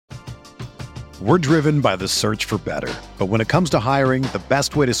We're driven by the search for better. But when it comes to hiring, the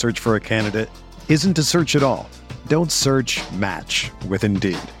best way to search for a candidate isn't to search at all. Don't search, match with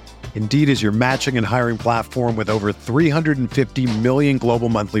Indeed. Indeed is your matching and hiring platform with over 350 million global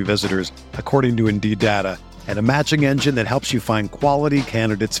monthly visitors, according to Indeed data, and a matching engine that helps you find quality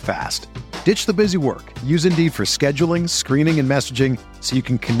candidates fast. Ditch the busy work. Use Indeed for scheduling, screening, and messaging so you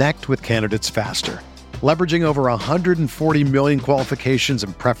can connect with candidates faster. Leveraging over 140 million qualifications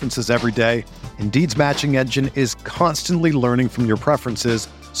and preferences every day, Indeed's matching engine is constantly learning from your preferences,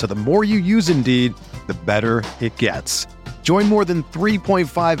 so the more you use Indeed, the better it gets. Join more than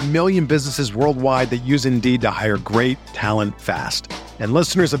 3.5 million businesses worldwide that use Indeed to hire great talent fast. And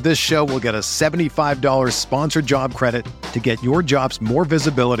listeners of this show will get a $75 sponsored job credit to get your jobs more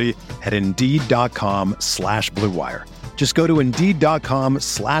visibility at Indeed.com/Blue Wire. Just go to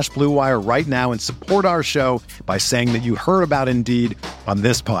Indeed.com/Blue Wire right now and support our show by saying that you heard about Indeed on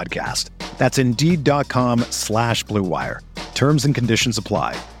this podcast. That's Indeed.com/Blue Wire. Terms and conditions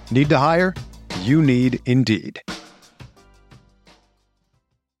apply. Need to hire? You need Indeed.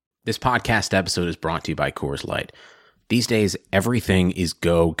 This podcast episode is brought to you by Coors Light. These days, everything is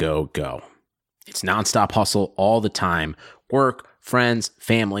go, go, go. It's nonstop hustle all the time. Work, friends,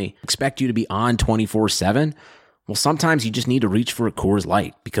 family expect you to be on 24/7. Well, sometimes you just need to reach for a Coors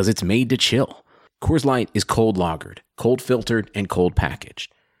Light because it's made to chill. Coors Light is cold lagered, cold filtered, and cold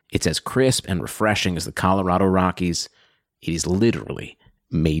packaged. It's as crisp and refreshing as the Colorado Rockies. It is literally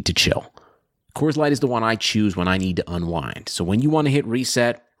made to chill. Coors Light is the one I choose when I need to unwind. So when you want to hit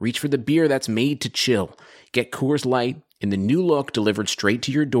reset, reach for the beer that's made to chill. Get Coors Light in the new look delivered straight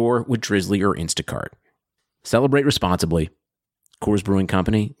to your door with Drizzly or Instacart. Celebrate responsibly. Coors Brewing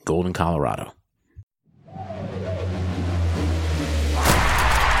Company, Golden, Colorado.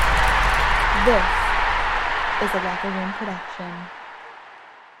 This is a Lockerroom production.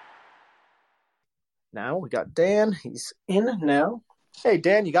 Now we got Dan. He's in now. Hey,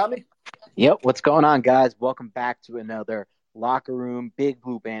 Dan, you got me? Yep. What's going on, guys? Welcome back to another Locker Room Big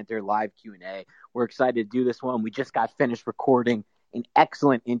Blue Banter live Q&A. We're excited to do this one. We just got finished recording an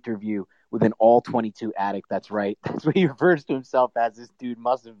excellent interview with an all-22 addict. That's right. That's what he refers to himself as. This dude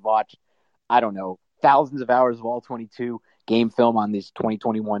must have watched, I don't know, thousands of hours of all-22 game film on these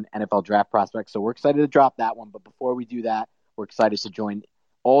 2021 NFL draft prospects. So we're excited to drop that one. But before we do that, we're excited to join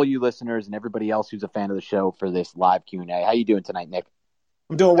all you listeners and everybody else who's a fan of the show for this live Q&A. How you doing tonight, Nick?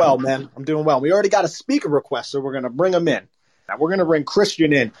 I'm doing well, man. I'm doing well. We already got a speaker request, so we're going to bring him in. Now we're going to bring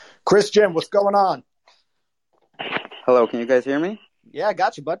Christian in. Christian, what's going on? Hello, can you guys hear me? Yeah, I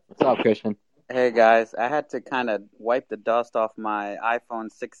got you, bud. What's up, Christian? Hey, guys. I had to kind of wipe the dust off my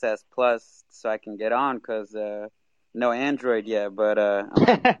iPhone 6S Plus so I can get on because no Android yet, but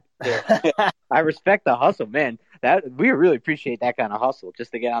I respect the hustle, man. We really appreciate that kind of hustle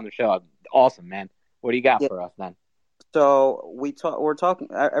just to get on the show. Awesome, man. What do you got for us, then? So we're talking.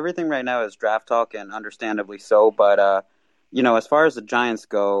 Everything right now is draft talk, and understandably so. But as far as the Giants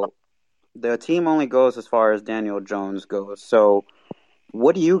go, the team only goes as far as Daniel Jones goes. So,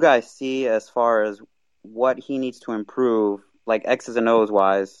 what do you guys see as far as what he needs to improve, like X's and O's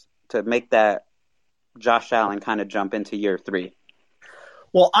wise, to make that Josh Allen kind of jump into year 3?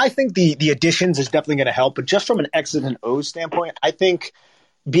 Well, I think the additions is definitely going to help, but just from an X's and O's standpoint, I think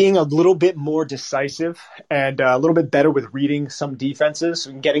being a little bit more decisive and a little bit better with reading some defenses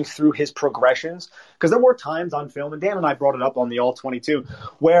and getting through his progressions. Because there were times on film, and Dan and I brought it up on the All-22,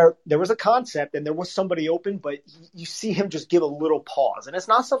 where there was a concept and there was somebody open, but you see him just give a little pause. And it's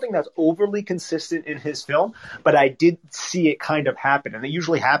not something that's overly consistent in his film, but I did see it kind of happen. And it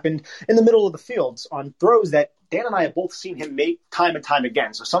usually happened in the middle of the fields on throws that Dan and I have both seen him make time and time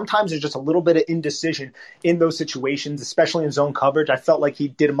again. So sometimes there's just a little bit of indecision in those situations, especially in zone coverage. I felt like he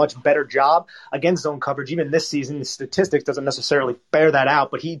did a much better job against zone coverage. Even this season, the statistics doesn't necessarily bear that out,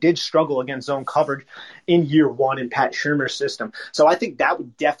 but he did struggle against zone coverage in year 1 in Pat Shurmur's system. So I think that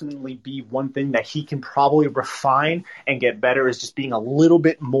would definitely be one thing that he can probably refine and get better, is just being a little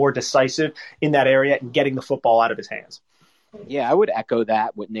bit more decisive in that area and getting the football out of his hands. Yeah, I would echo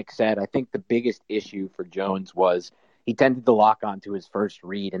that, what Nick said. I think the biggest issue for Jones was he tended to lock on to his first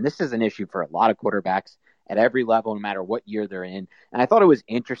read. And this is an issue for a lot of quarterbacks at every level, no matter what year they're in. And I thought it was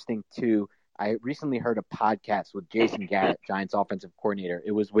interesting, too. I recently heard a podcast with Jason Garrett, Giants offensive coordinator.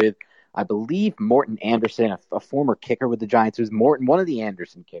 It was with, I believe, Morton Anderson, a former kicker with the Giants. It was Morton, one of the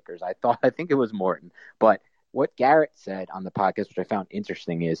Anderson kickers. I think it was Morton. But what Garrett said on the podcast, which I found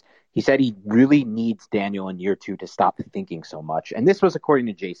interesting, is he said he really needs Daniel in year 2 to stop thinking so much. And this was according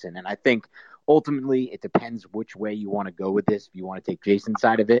to Jason. And I think ultimately it depends which way you want to go with this. If you want to take Jason's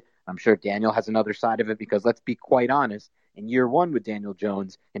side of it, I'm sure Daniel has another side of it, because let's be quite honest, in year 1 with Daniel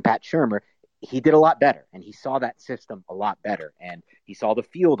Jones and Pat Shurmur, he did a lot better, and he saw that system a lot better, and he saw the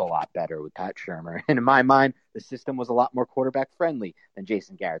field a lot better with Pat Shurmur. And in my mind, the system was a lot more quarterback friendly than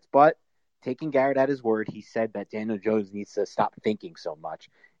Jason Garrett's. But taking Garrett at his word, he said that Daniel Jones needs to stop thinking so much.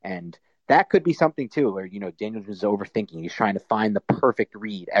 And that could be something too, where, Daniel Jones is overthinking. He's trying to find the perfect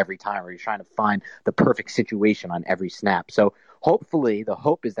read every time, or he's trying to find the perfect situation on every snap. So hopefully the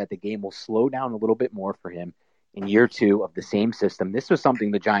hope is that the game will slow down a little bit more for him in year 2 of the same system. This was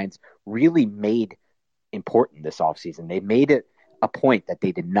something the Giants really made important this offseason. They made it a point that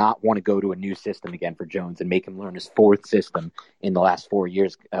they did not want to go to a new system again for Jones and make him learn his 4th system in the last 4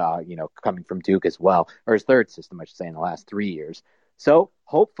 years, coming from Duke as well, or his 3rd system, I should say, in the last 3 years. So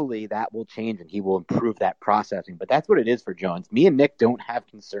hopefully that will change and he will improve that processing. But that's what it is for Jones. Me and Nick don't have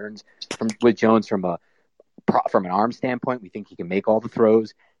concerns with Jones from an arm standpoint. We think he can make all the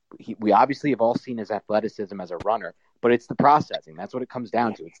throws. We obviously have all seen his athleticism as a runner, but it's the processing. That's what it comes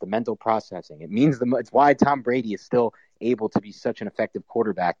down to. It's the mental processing. It's why Tom Brady is still able to be such an effective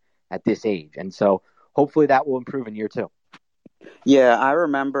quarterback at this age. And so hopefully that will improve in year 2. Yeah, I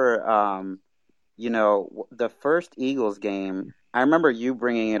remember, the first Eagles game. I remember you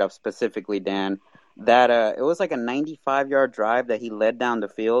bringing it up specifically, Dan, that it was like a 95-yard drive that he led down the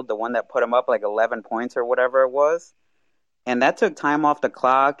field, the one that put him up like 11 points or whatever it was. And that took time off the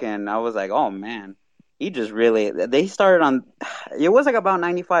clock, and I was like, oh, man, they started on, it was like about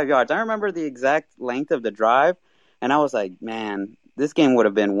 95 yards. I remember the exact length of the drive, and I was like, man, this game would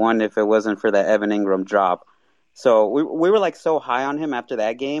have been won if it wasn't for that Evan Ingram drop. So we were like so high on him after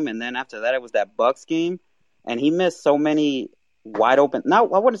that game, and then after that it was that Bucks game, and he missed so many wide open, I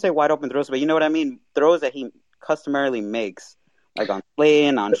wouldn't say wide open throws, but you know what I mean, throws that he customarily makes, like on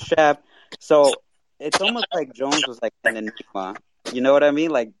Slayton, on Shep. So it's almost like Jones was like an enigma. You know what I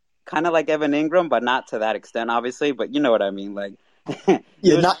mean? Like kind of like Evan Ingram, but not to that extent, obviously. But you know what I mean? Like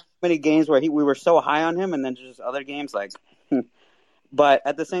there's not many games where we were so high on him, and then just other games like. But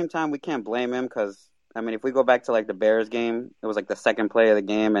at the same time, we can't blame him because I mean, if we go back to like the Bears game, it was like the second play of the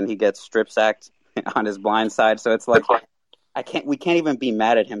game, and he gets strip sacked on his blind side. So it's like we can't even be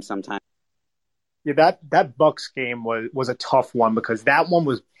mad at him sometimes. Yeah, that Bucks game was a tough one because that one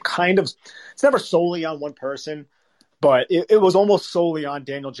was it's never solely on one person, but it was almost solely on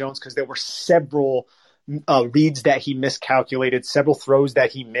Daniel Jones because there were several reads that he miscalculated, several throws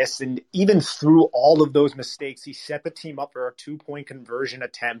that he missed, and even through all of those mistakes, he set the team up for a 2-point conversion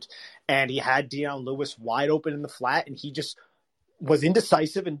attempt, and he had Deion Lewis wide open in the flat, and he just was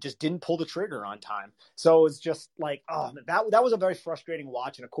indecisive and just didn't pull the trigger on time. So it's just like, that was a very frustrating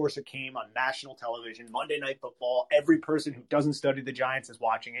watch. And of course it came on national television, Monday Night Football. Every person who doesn't study the Giants is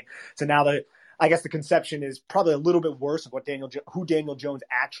watching it. So now I guess the conception is probably a little bit worse of who Daniel Jones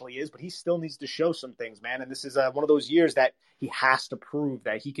actually is, but he still needs to show some things, man. And this is one of those years that he has to prove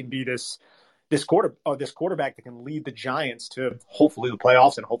that he can be this quarterback that can lead the Giants to hopefully the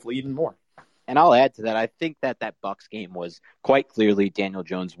playoffs and hopefully even more. And I'll add to that. I think that Bucs game was quite clearly Daniel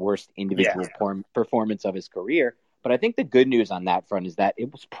Jones' worst individual performance of his career. But I think the good news on that front is that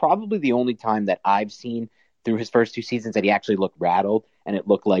it was probably the only time that I've seen through his first 2 seasons that he actually looked rattled and it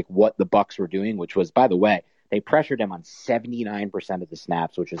looked like what the Bucs were doing, which was, by the way, they pressured him on 79% of the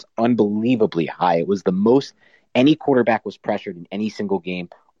snaps, which is unbelievably high. It was the most any quarterback was pressured in any single game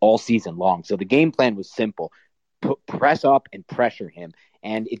all season long. So the game plan was simple. Press up and pressure him.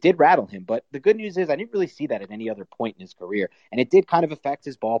 And it did rattle him. But the good news is I didn't really see that at any other point in his career. And it did kind of affect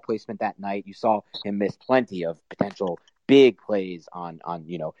his ball placement that night. You saw him miss plenty of potential big plays on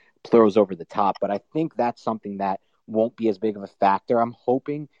throws over the top. But I think that's something that won't be as big of a factor. I'm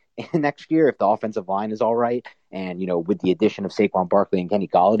hoping next year if the offensive line is all right and, with the addition of Saquon Barkley and Kenny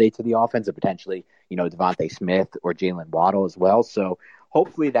Golladay to the offense and potentially, Devontae Smith or Jalen Waddle as well. So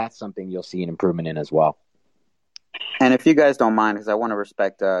hopefully that's something you'll see an improvement in as well. And if you guys don't mind, because I want to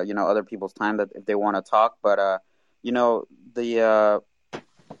respect, other people's time that if they want to talk, but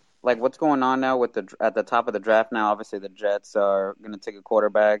like what's going on now at the top of the draft now. Obviously, the Jets are going to take a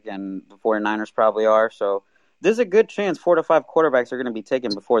quarterback, and the 49ers probably are. So there's a good chance 4 to 5 quarterbacks are going to be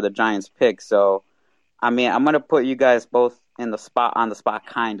taken before the Giants pick. So, I mean, I'm going to put you guys both on the spot,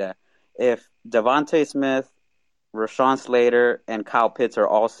 kinda. If Devontae Smith, Rashawn Slater, and Kyle Pitts are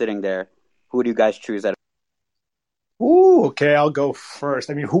all sitting there, who do you guys choose at? Ooh, okay, I'll go first.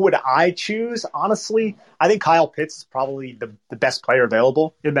 I mean, who would I choose? Honestly, I think Kyle Pitts is probably the best player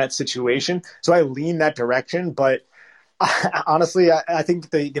available in that situation. So I lean that direction. But honestly, I think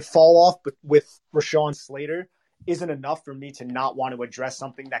the fall off with Rashawn Slater isn't enough for me to not want to address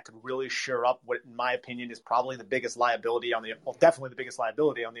something that could really shore up what, in my opinion, is probably definitely the biggest liability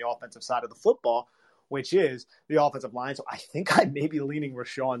on the offensive side of the football, which is the offensive line. So I think I may be leaning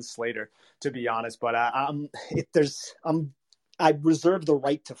Rashawn Slater, to be honest. But I reserve the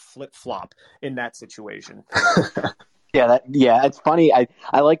right to flip-flop in that situation. Yeah, it's funny.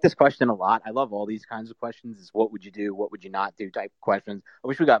 I like this question a lot. I love all these kinds of questions. It's what would you do, what would you not do type questions. I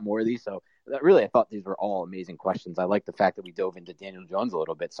wish we got more of these. So really, I thought these were all amazing questions. I like the fact that we dove into Daniel Jones a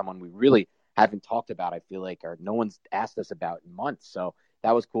little bit, someone we really haven't talked about, I feel like, or no one's asked us about in months. So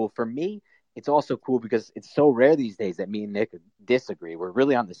that was cool. For me, it's also cool because it's so rare these days that me and Nick disagree. We're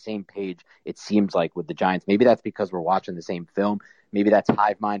really on the same page, it seems like, with the Giants. Maybe that's because we're watching the same film. Maybe that's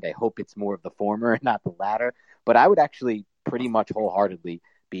hive mind. I hope it's more of the former and not the latter. But I would actually pretty much wholeheartedly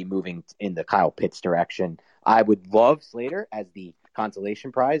be moving in the Kyle Pitts direction. I would love Slater as the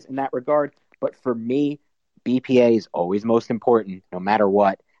consolation prize in that regard. But for me, BPA is always most important, no matter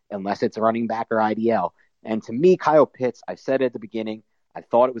what, unless it's a running back or IDL. And to me, Kyle Pitts, I said at the beginning, I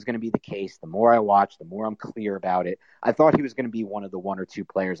thought it was going to be the case. The more I watch, the more I'm clear about it. I thought he was going to be one of the one or two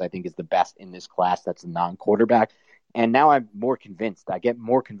players I think is the best in this class that's a non-quarterback. And now I'm more convinced. I get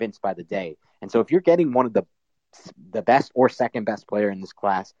more convinced by the day. And so if you're getting one of the best or second best player in this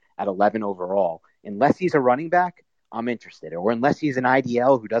class at 11 overall, unless he's a running back, I'm interested. Or unless he's an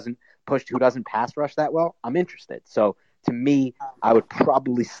IDL who doesn't pass rush that well, I'm interested. So to me, I would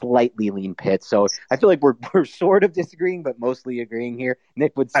probably slightly lean Pitts. So I feel like we're sort of disagreeing, but mostly agreeing here.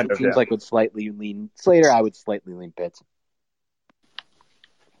 Nick would slightly lean Slater. I would slightly lean Pitts.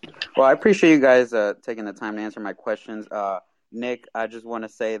 Well, I appreciate you guys taking the time to answer my questions. Nick, I just want to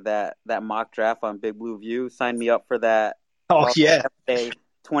say that mock draft on Big Blue View, sign me up for that. Oh, yeah.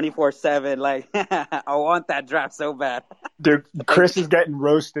 24/7. Like, I want that draft so bad. Dude, Chris is getting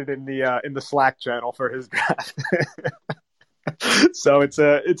roasted in the Slack channel for his draft. So it's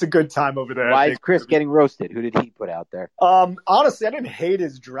a good time over there. Why is Chris getting roasted? Who did he put out there? Honestly, I didn't hate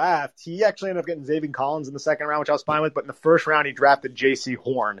his draft. He actually ended up getting Zaven Collins in the second round, which I was fine with. But in the first round, he drafted J.C.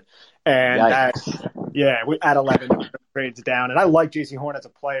 Horn, and at 11 trades down. And I like J.C. Horn as a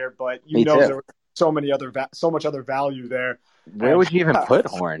player, but there was so much other value there. Where would you even put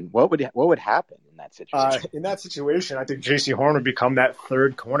Horn? What would happen in that situation? In that situation, I think J.C. Horn would become that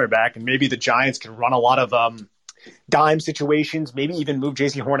third cornerback, and maybe the Giants can run a lot of dime situations, maybe even move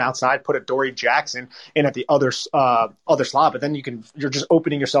J.C. Horn outside, put a Dory Jackson in at the other slot, but then you're just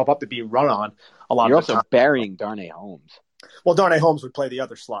opening yourself up to be run on a lot. You're of the also time. burying Darnay Holmes. Well, Darnay Holmes would play the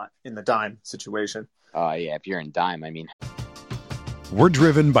other slot in the dime situation. Yeah, if you're in dime, I mean. We're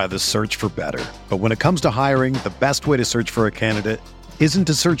driven by the search for better, but when it comes to hiring, the best way to search for a candidate isn't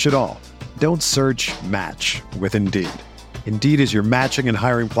to search at all. Don't search, match with Indeed. Indeed is your matching and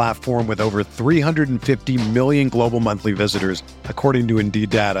hiring platform with over 350 million global monthly visitors, according to Indeed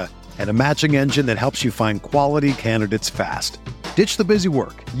data, and a matching engine that helps you find quality candidates fast. Ditch the busy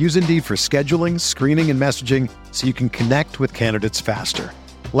work. Use Indeed for scheduling, screening, and messaging so you can connect with candidates faster.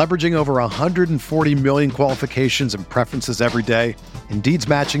 Leveraging over 140 million qualifications and preferences every day, Indeed's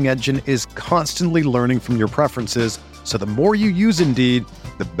matching engine is constantly learning from your preferences, so the more you use Indeed,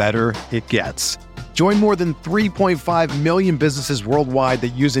 the better it gets. Join more than 3.5 million businesses worldwide that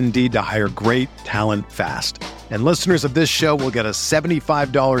use Indeed to hire great talent fast. And listeners of this show will get a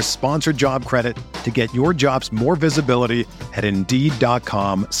 $75 sponsored job credit to get your jobs more visibility at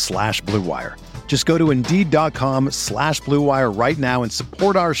Indeed.com/Blue Wire. Just go to Indeed.com/Blue Wire right now and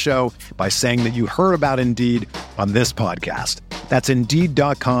support our show by saying that you heard about Indeed on this podcast. That's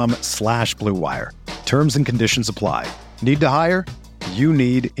Indeed.com/Blue Wire. Terms and conditions apply. Need to hire? You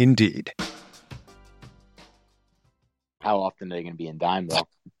need Indeed. How often are they going to be in dime, though?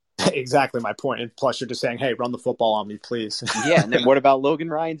 Exactly my point. And plus, you're just saying, hey, run the football on me, please. Yeah, and then what about Logan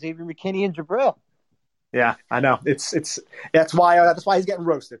Ryan, Xavier McKinney, and Jabril? Yeah, I know. That's why he's getting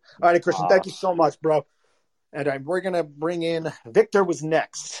roasted. All right, Christian, thank you so much, bro. And we're gonna bring in Victor. Was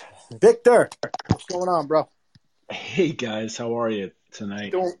next. Victor, what's going on, bro? Hey guys, how are you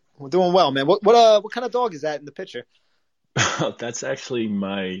tonight? We're doing well, man. What kind of dog is that in the picture? That's actually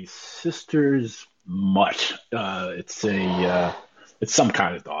my sister's mutt. It's some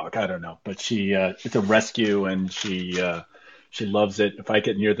kind of dog. I don't know, but it's a rescue, and she loves it. If I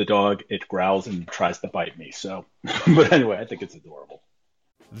get near the dog, it growls and tries to bite me. So, but anyway, I think it's adorable.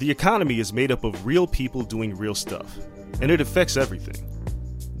 The economy is made up of real people doing real stuff, and it affects everything.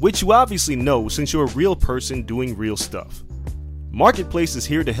 Which you obviously know since you're a real person doing real stuff. Marketplace is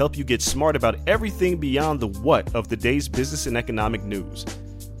here to help you get smart about everything beyond the what of the day's business and economic news.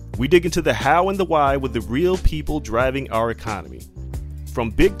 We dig into the how and the why with the real people driving our economy.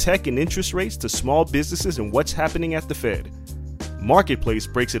 From big tech and interest rates to small businesses and what's happening at the Fed. Marketplace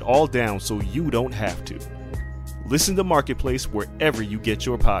breaks it all down so you don't have to. Listen to Marketplace wherever you get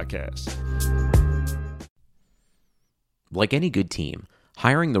your podcasts. Like any good team,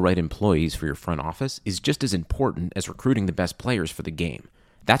 hiring the right employees for your front office is just as important as recruiting the best players for the game.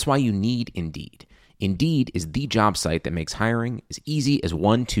 That's why you need Indeed. Indeed is the job site that makes hiring as easy as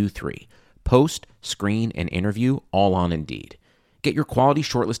 1, 2, 3. Post, screen, and interview all on Indeed. Get your quality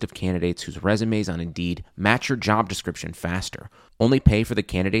shortlist of candidates whose resumes on Indeed match your job description faster. Only pay for the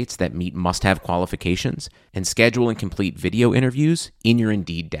candidates that meet must-have qualifications, and schedule and complete video interviews in your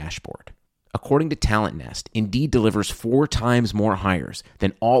Indeed dashboard. According to Talent Nest, Indeed delivers 4 times more hires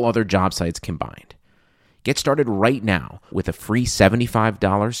than all other job sites combined. Get started right now with a free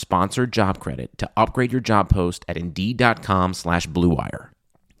 $75 sponsored job credit to upgrade your job post at Indeed.com/Blue Wire.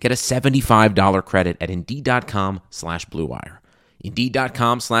 Get a $75 credit at Indeed.com/Blue Wire.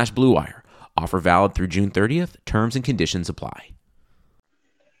 Indeed.com/Blue Wire. Offer valid through June 30th. Terms and conditions apply.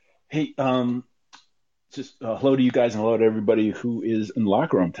 Hey, just hello to you guys and hello to everybody who is in the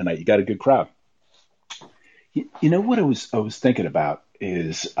locker room tonight. You got a good crowd. You know what I was thinking about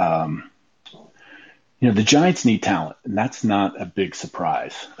is, the Giants need talent, and that's not a big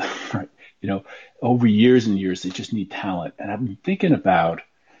surprise, right? Over years and years, they just need talent. And I've been thinking about,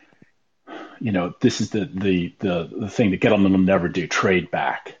 this is the thing that Gettleman will never do, trade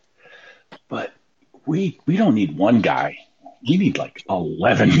back. But we don't need one guy. We need like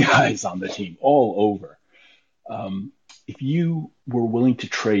 11 guys on the team all over. If you were willing to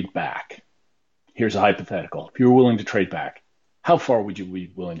trade back, here's a hypothetical. If you were willing to trade back, how far would you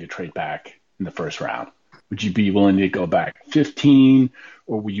be willing to trade back in the first round? Would you be willing to go back 15,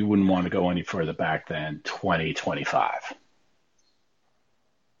 or you wouldn't want to go any further back than 20, 25?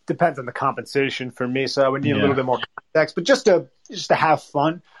 Depends on the compensation for me, so I would need a little bit more context. But just to have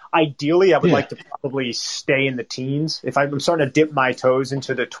fun, ideally, I would like to probably stay in the teens. If I'm starting to dip my toes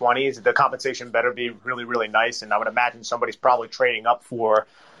into the 20s, the compensation better be really, really nice. And I would imagine somebody's probably trading up for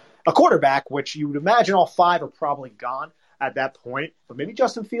a quarterback, which you would imagine all 5 are probably gone at that point. But maybe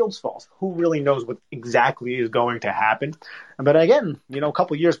Justin Fields falls. Who really knows what exactly is going to happen? But again, a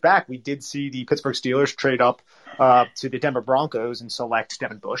couple years back, we did see the Pittsburgh Steelers trade up to the Denver Broncos and select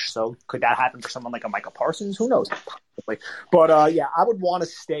Devin Bush. So could that happen for someone like a Micah Parsons? Who knows? Possibly. But I would want to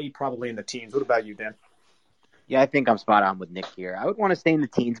stay probably in the teens. What about you, Dan? Yeah, I think I'm spot on with Nick here. I would want to stay in the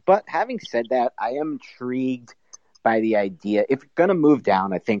teens. But having said that, I am intrigued by the idea. If you're going to move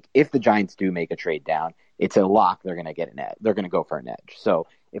down, I think if the Giants do make a trade down, it's a lock. They're going to get an edge. They're going to go for an edge. So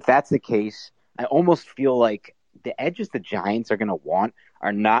if that's the case, I almost feel like the edges the Giants are going to want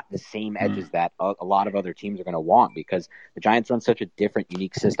are not the same edges that a lot of other teams are going to want, because the Giants run such a different,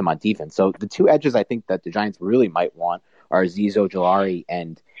 unique system on defense. So the 2 edges I think that the Giants really might want are Azeez Ojulari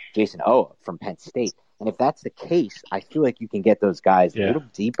and Jason Owa from Penn State. And if that's the case, I feel like you can get those guys a little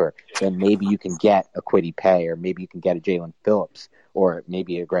deeper than maybe you can get a Kwity Paye, or maybe you can get a Jalen Phillips, or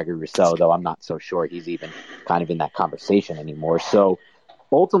maybe a Gregory Rousseau, though I'm not so sure he's even kind of in that conversation anymore. So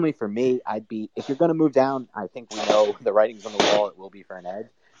ultimately for me, if you're going to move down, I think we know the writing's on the wall, it will be for an edge.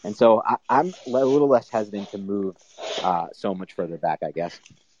 And so I'm a little less hesitant to move so much further back, I guess.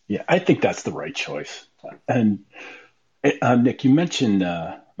 Yeah, I think that's the right choice. And Nick, you mentioned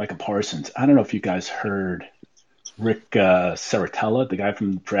Micah Parsons. I don't know if you guys heard Rick Saratella, the guy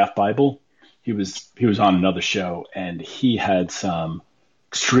from Draft Bible. He was on another show, and he had some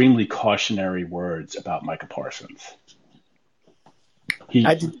extremely cautionary words about Micah Parsons.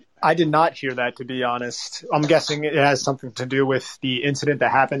 I did not hear that, to be honest. I'm guessing it has something to do with the incident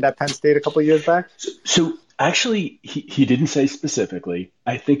that happened at Penn State a couple of years back. So actually, he didn't say specifically.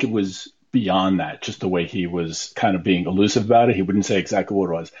 I think it was beyond that, just the way he was kind of being elusive about it. He wouldn't say exactly what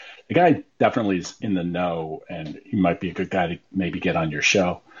it was. The guy definitely is in the know, and he might be a good guy to maybe get on your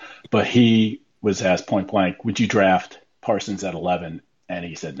show. But he was asked point blank, would you draft Parsons at 11? And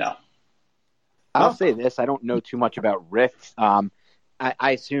he said no. I'll say this. I don't know too much about Rick.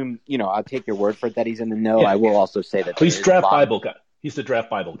 I assume, I'll take your word for it that he's in the know. Yeah. I will also say that he's Draft Bible guy. He's the Draft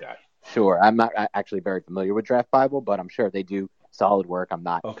Bible guy. Sure. I'm not actually very familiar with Draft Bible, but I'm sure they do solid work. I'm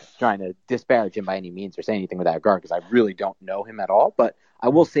not trying to disparage him by any means or say anything with that regard, because I really don't know him at all. But I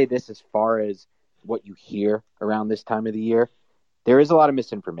will say this, as far as what you hear around this time of the year, there is a lot of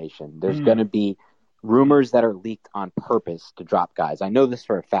misinformation. There's going to be rumors that are leaked on purpose to drop guys. I know this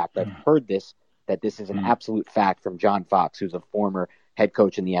for a fact. I've heard that this is an absolute fact from John Fox, who's a former head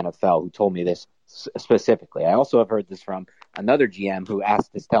coach in the NFL, who told me this specifically. I also have heard this from another GM who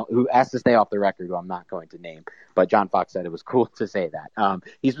asked to stay off the record, who I'm not going to name, but John Fox said it was cool to say that.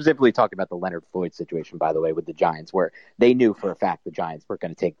 He specifically talked about the Leonard Floyd situation, by the way, with the Giants, where they knew for a fact the Giants were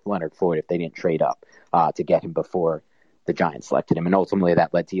going to take Leonard Floyd if they didn't trade up to get him before the Giants selected him, and ultimately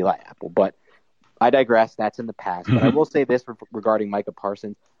that led to Eli Apple. But I digress. That's in the past. But I will say this regarding Micah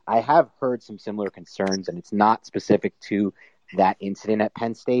Parsons. I have heard some similar concerns, and it's not specific to that incident at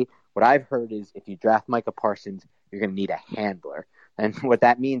Penn State. What I've heard is if you draft Micah Parsons, you're going to need a handler. And what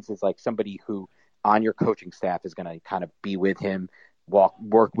that means is like somebody who on your coaching staff is going to kind of be with him,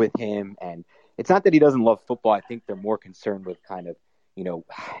 work with him. And it's not that he doesn't love football. I think they're more concerned with kind of,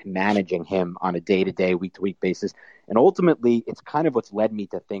 managing him on a day-to-day, week-to-week basis. And ultimately, it's kind of what's led me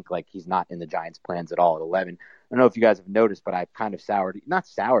to think like he's not in the Giants' plans at all at 11. I don't know if you guys have noticed, but I've kind of not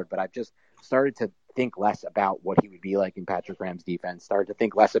soured, but I've just started to think less about what he would be like in Patrick Graham's defense, started to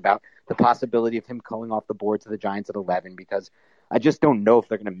think less about the possibility of him going off the board to the Giants at 11, because I just don't know if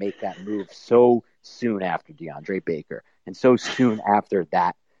they're going to make that move so soon after DeAndre Baker and so soon after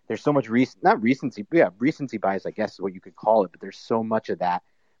that. There's so much recency bias, I guess is what you could call it, but there's so much of that.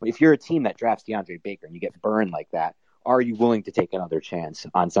 If you're a team that drafts DeAndre Baker and you get burned like that, are you willing to take another chance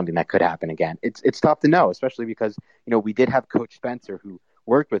on something that could happen again? It's tough to know, especially because, we did have Coach Spencer who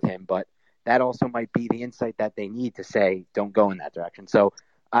worked with him, but that also might be the insight that they need to say, don't go in that direction. So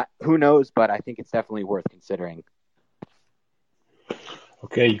who knows, but I think it's definitely worth considering.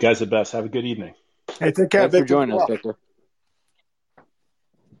 Okay, you guys are the best. Have a good evening. Hey, take care, Thanks for joining us, Victor.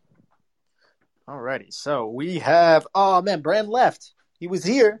 Alrighty, so we have Brand left. He was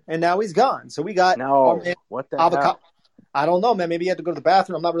here and now he's gone. So we got what the hell? I don't know, man. Maybe he had to go to the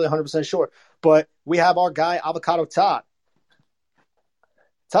bathroom. I'm not really 100% sure. But we have our guy, Avocado Todd.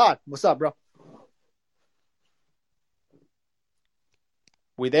 Todd, what's up, bro?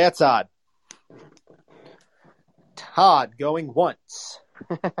 We there, Todd? Todd going once.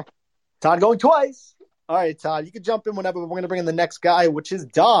 Todd going twice. All right, Todd, you can jump in whenever. We're going to bring in the next guy, which is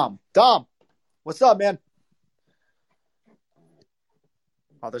Dom. Dom, what's up, man?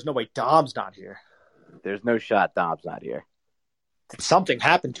 Oh, there's no way Dom's not here. There's no shot Dom's not here. Did something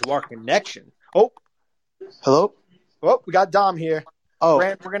happen to our connection? Oh. Hello? Oh, we got Dom here. Oh.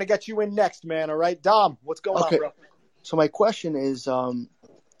 Brand, we're going to get you in next, man. All right, Dom, what's going on, bro? So my question is, of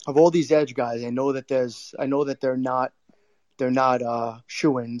all these edge guys, I know that they're not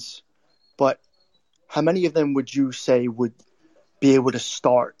shoo-ins, but how many of them would you say would be able to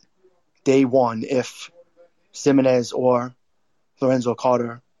start day one if Jimenez or Lorenzo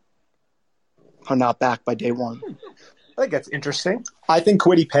Carter are not back by day one? I think that's interesting. I think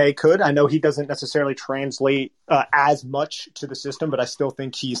Kwity Paye could. I know he doesn't necessarily translate as much to the system, but I still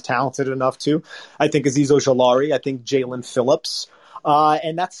think he's talented enough to. I think Azeez Ojulari. I think Jalen Phillips.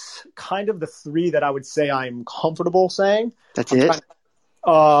 And that's kind of the three that I would say I'm comfortable saying. That's it?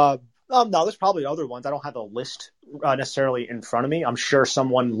 No, there's probably other ones. I don't have a list necessarily in front of me. I'm sure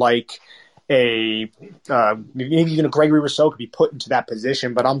someone like maybe even a Gregory Rousseau could be put into that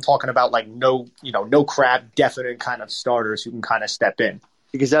position, but I'm talking about like no crap, definite kind of starters who can kind of step in.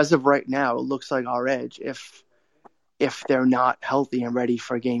 Because as of right now, it looks like our edge, if they're not healthy and ready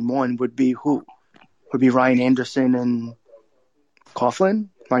for game one, would be who? Would be Ryan Anderson and Coughlin?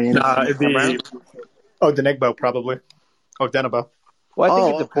 Ryan Anderson. It'd be Denegbo probably. Denebo. Well, I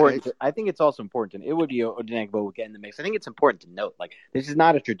think it's important. I think it's also important. It would be Odenigbo would get in the mix. I think it's important to note, like, this is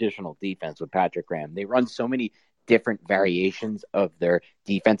not a traditional defense with Patrick Graham. They run so many different variations of their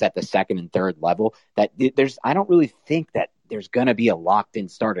defense at the second and third level that I don't really think that there's going to be a locked-in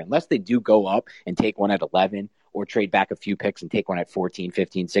starter unless they do go up and take one at 11 or trade back a few picks and take one at 14,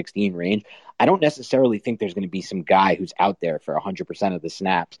 15, 16 range. I don't necessarily think there's going to be some guy who's out there for 100% of the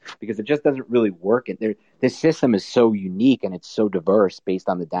snaps because it just doesn't really work. And this system is so unique and it's so diverse based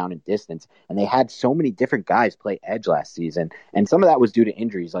on the down and distance. And they had so many different guys play edge last season. And some of that was due to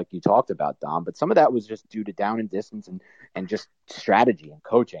injuries like you talked about, Dom, but some of that was just due to down and distance and just strategy and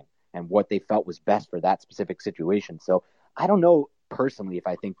coaching and what they felt was best for that specific situation. So I don't know personally if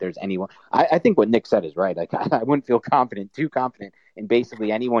I think there's anyone. I think what Nick said is right. Like, I wouldn't feel too confident in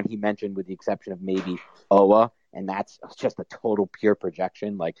basically anyone he mentioned with the exception of maybe Owa, and that's just a total pure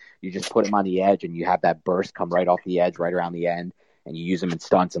projection. Like, you just put him on the edge and you have that burst come right off the edge, right around the end, and you use him in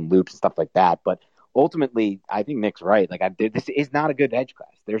stunts and loops and stuff like that. But ultimately, I think Nick's right. Like, this is not a good edge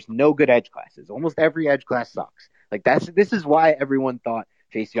class. There's no good edge classes. Almost every edge class sucks. Like, this is why everyone thought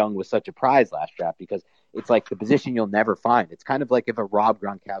Chase Young was such a prize last draft, because it's like the position you'll never find. It's kind of like if a Rob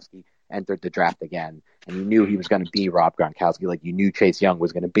Gronkowski entered the draft again and you knew he was going to be Rob Gronkowski, like you knew Chase Young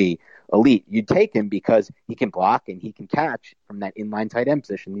was going to be elite. You'd take him because he can block and he can catch from that inline tight end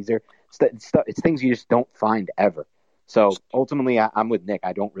position. These are it's things you just don't find ever. So ultimately, I'm with Nick.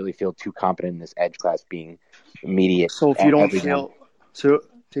 I don't really feel too confident in this edge class being immediate. So if you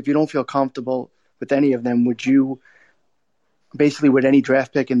don't feel comfortable with any of them, would any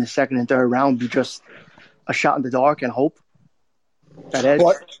draft pick in the second and third round be just a shot in the dark and hope? that edge?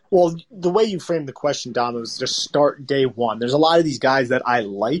 Well, the way you framed the question, Dom, was just start day one. There's a lot of these guys that I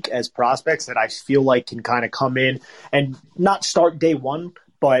like as prospects that I feel like can kind of come in and not start day one,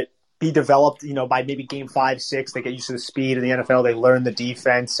 but be developed, by maybe game 5, 6. They get used to the speed of the NFL. They learn the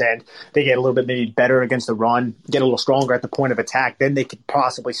defense, and they get a little bit maybe better against the run, get a little stronger at the point of attack. Then they could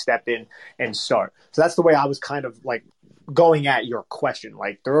possibly step in and start. So that's the way I was kind of like going at your question.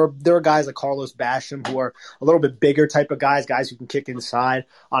 Like there are guys like Carlos Basham who are a little bit bigger type of guys who can kick inside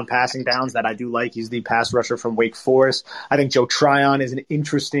on passing downs that I do like. He's the pass rusher from Wake Forest. I think Joe Tryon is an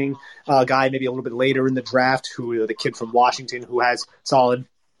interesting guy, maybe a little bit later in the draft, who the kid from Washington who has solid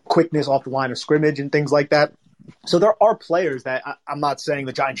quickness off the line of scrimmage and things like that. So there are players that I'm not saying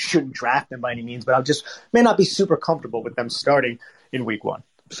the Giants shouldn't draft them by any means, but I just may not be super comfortable with them starting in week 1.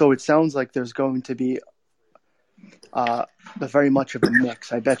 So it sounds like there's going to be very much of a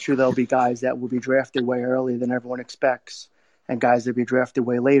mix. I bet you there'll be guys that will be drafted way earlier than everyone expects, and guys that will be drafted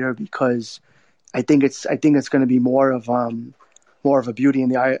way later, because I think it's going to be more of a beauty in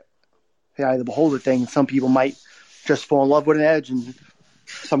the eye of the beholder thing. Some people might just fall in love with an edge, and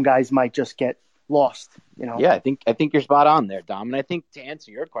some guys might just get lost. Yeah, I think you're spot on there, Dom. And I think to answer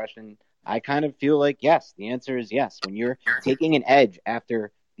your question, I kind of feel like yes. The answer is yes. When you're taking an edge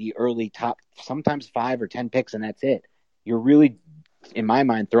after the early top, sometimes 5 or 10 picks, and that's it, you're really, in my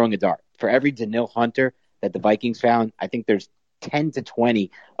mind, throwing a dart. For every Daniil Hunter that the Vikings found, I think there's 10 to 20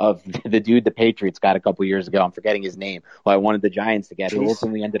 of the dude the Patriots got a couple years ago. I'm forgetting his name. Well, I wanted the Giants to get. Who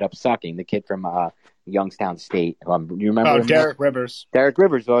ultimately ended up sucking. The kid from Youngstown State. You remember him? Derek Rivers. Derek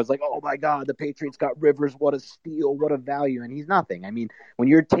Rivers. So I was like, oh my God, the Patriots got Rivers. What a steal. What a value. And he's nothing. I mean, when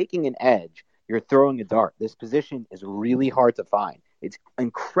you're taking an edge, you're throwing a dart. This position is really hard to find. It's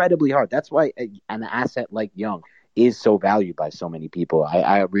incredibly hard. That's why an asset like Young is so valued by so many people.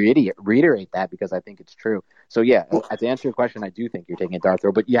 I reiterate that because I think it's true. So yeah, to answer your question, I do think you're taking a dart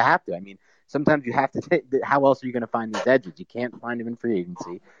throw, but you have to. I mean, sometimes you have to. How else are you going to find these edges? You can't find them in free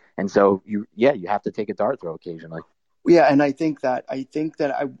agency, and so you have to take a dart throw occasionally. Yeah, and I think that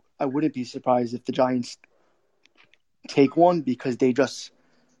I wouldn't be surprised if the Giants take one because they just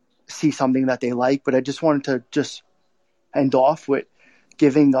see something that they like. But I just wanted to just end off with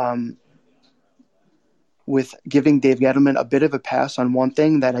giving Dave Gettleman a bit of a pass on one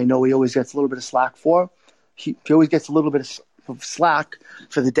thing that I know he always gets a little bit of slack for. He always gets a little bit of slack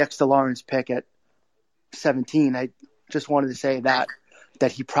for the Dexter Lawrence pick at 17. I just wanted to say that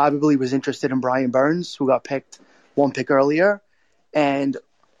he probably was interested in Brian Burns, who got picked one pick earlier, and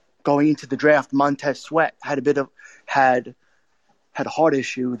going into the draft, Montez Sweat had a heart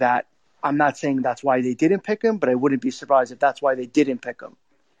issue that I'm not saying that's why they didn't pick him, but I wouldn't be surprised if that's why they didn't pick him.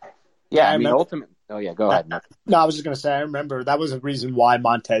 Yeah, I mean, ultimately. Oh, yeah, go ahead, Nick. No, I was just going to say, I remember that was a reason why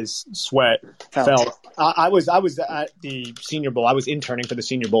Montez Sweat fell. I was at the Senior Bowl. I was interning for the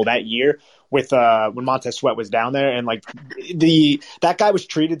Senior Bowl that year with when Montez Sweat was down there, and like that guy was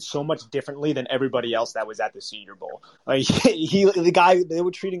treated so much differently than everybody else that was at the Senior Bowl. Like the guy, they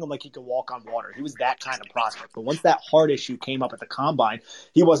were treating him like he could walk on water. He was that kind of prospect. But once that heart issue came up at the combine,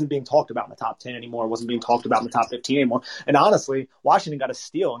 he wasn't being talked about in the top 10 anymore. Wasn't being talked about in the top 15 anymore. And honestly, Washington got a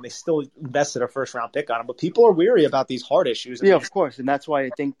steal, and they still invested a first-round pick on him. But people are weary about these heart issues. Yeah, of course, and that's why I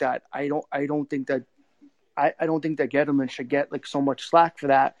think that I don't think that Gettleman should get like so much slack for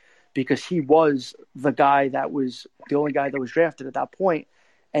that, because he was the only guy that was drafted at that point.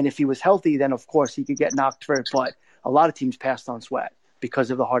 And if he was healthy, then of course he could get knocked for it. But a lot of teams passed on Sweat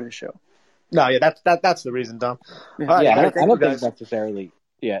because of the heart issue. No, yeah, that's the reason, Dom. I don't think necessarily.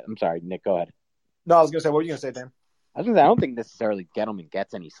 Yeah, I'm sorry, Nick. Go ahead. No, I was gonna say, what were you gonna say, Dan? I don't think necessarily Gettleman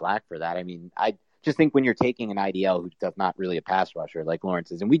gets any slack for that. I mean, I just think when you're taking an IDL who does not really a pass rusher like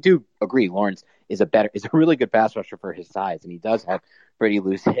Lawrence is, and we do agree Lawrence is a really good pass rusher for his size, and he does have pretty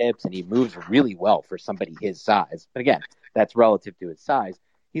loose hips, and he moves really well for somebody his size. But again, that's relative to his size.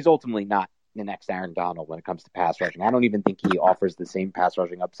 He's ultimately not the next Aaron Donald when it comes to pass rushing. I don't even think he offers the same pass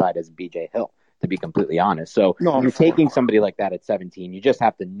rushing upside as B.J. Hill, to be completely honest. So when you're taking somebody like that at 17, you just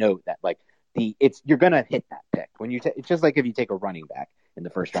have to note that you're going to hit that pick. When it's just like if you take a running back in the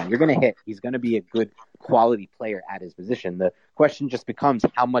first round, you're going to hit. He's going to be a good quality player at his position. The question just becomes,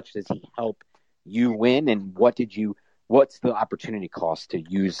 how much does he help you win, and what's the opportunity cost to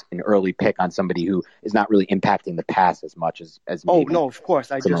use an early pick on somebody who is not really impacting the pass as much as Oh, no, of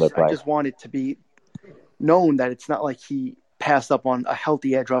course. I just want it to be known that it's not like he passed up on a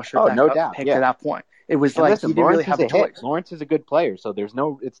healthy edge rusher picked at that point. It was he didn't really have a choice. Lawrence is a good player, so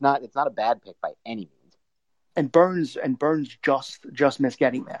it's not a bad pick by any means. And Burns just missed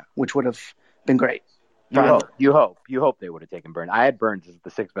getting there, which would have been great. You hope they would have taken Burns. I had Burns as the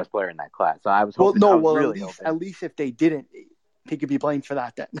 6th best player in that class, so I was hoping. At least if they didn't, he could be blamed for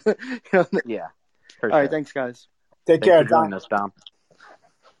that then. You know? Yeah. All right, thanks, guys. Take Thanks care, for joining us, Dom.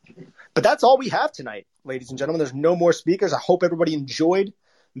 But that's all we have tonight, ladies and gentlemen. There's no more speakers. I hope everybody enjoyed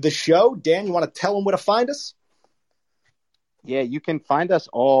the show. Dan, you want to tell them where to find us? Yeah, you can find us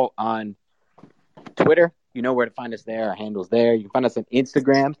all on Twitter. You know where to find us there. Our handle's there. You can find us on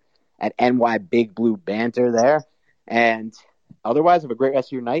Instagram at NYBigBlueBanter there. And otherwise, have a great rest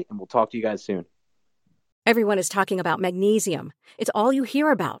of your night, and we'll talk to you guys soon. Everyone is talking about magnesium. It's all you hear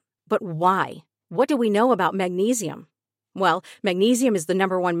about. But why? What do we know about magnesium? Well, magnesium is the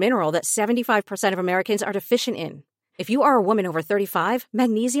number one mineral that 75% of Americans are deficient in. If you are a woman over 35,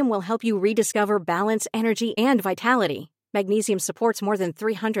 magnesium will help you rediscover balance, energy, and vitality. Magnesium supports more than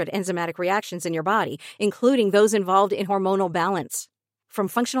 300 enzymatic reactions in your body, including those involved in hormonal balance. From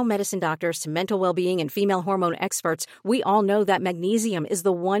functional medicine doctors to mental well-being and female hormone experts, we all know that magnesium is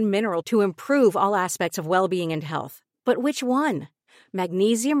the one mineral to improve all aspects of well-being and health. But which one?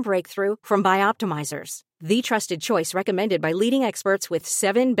 Magnesium Breakthrough from Bioptimizers, the trusted choice recommended by leading experts with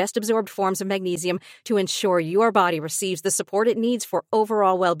 7 best-absorbed forms of magnesium to ensure your body receives the support it needs for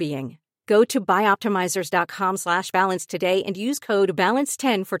overall well-being. Go to bioptimizers.com/balance today and use code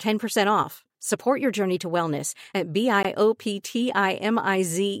BALANCE10 for 10% off. Support your journey to wellness at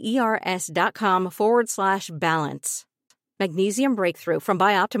bioptimizers.com/balance. Magnesium Breakthrough from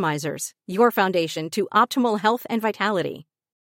Bioptimizers, your foundation to optimal health and vitality.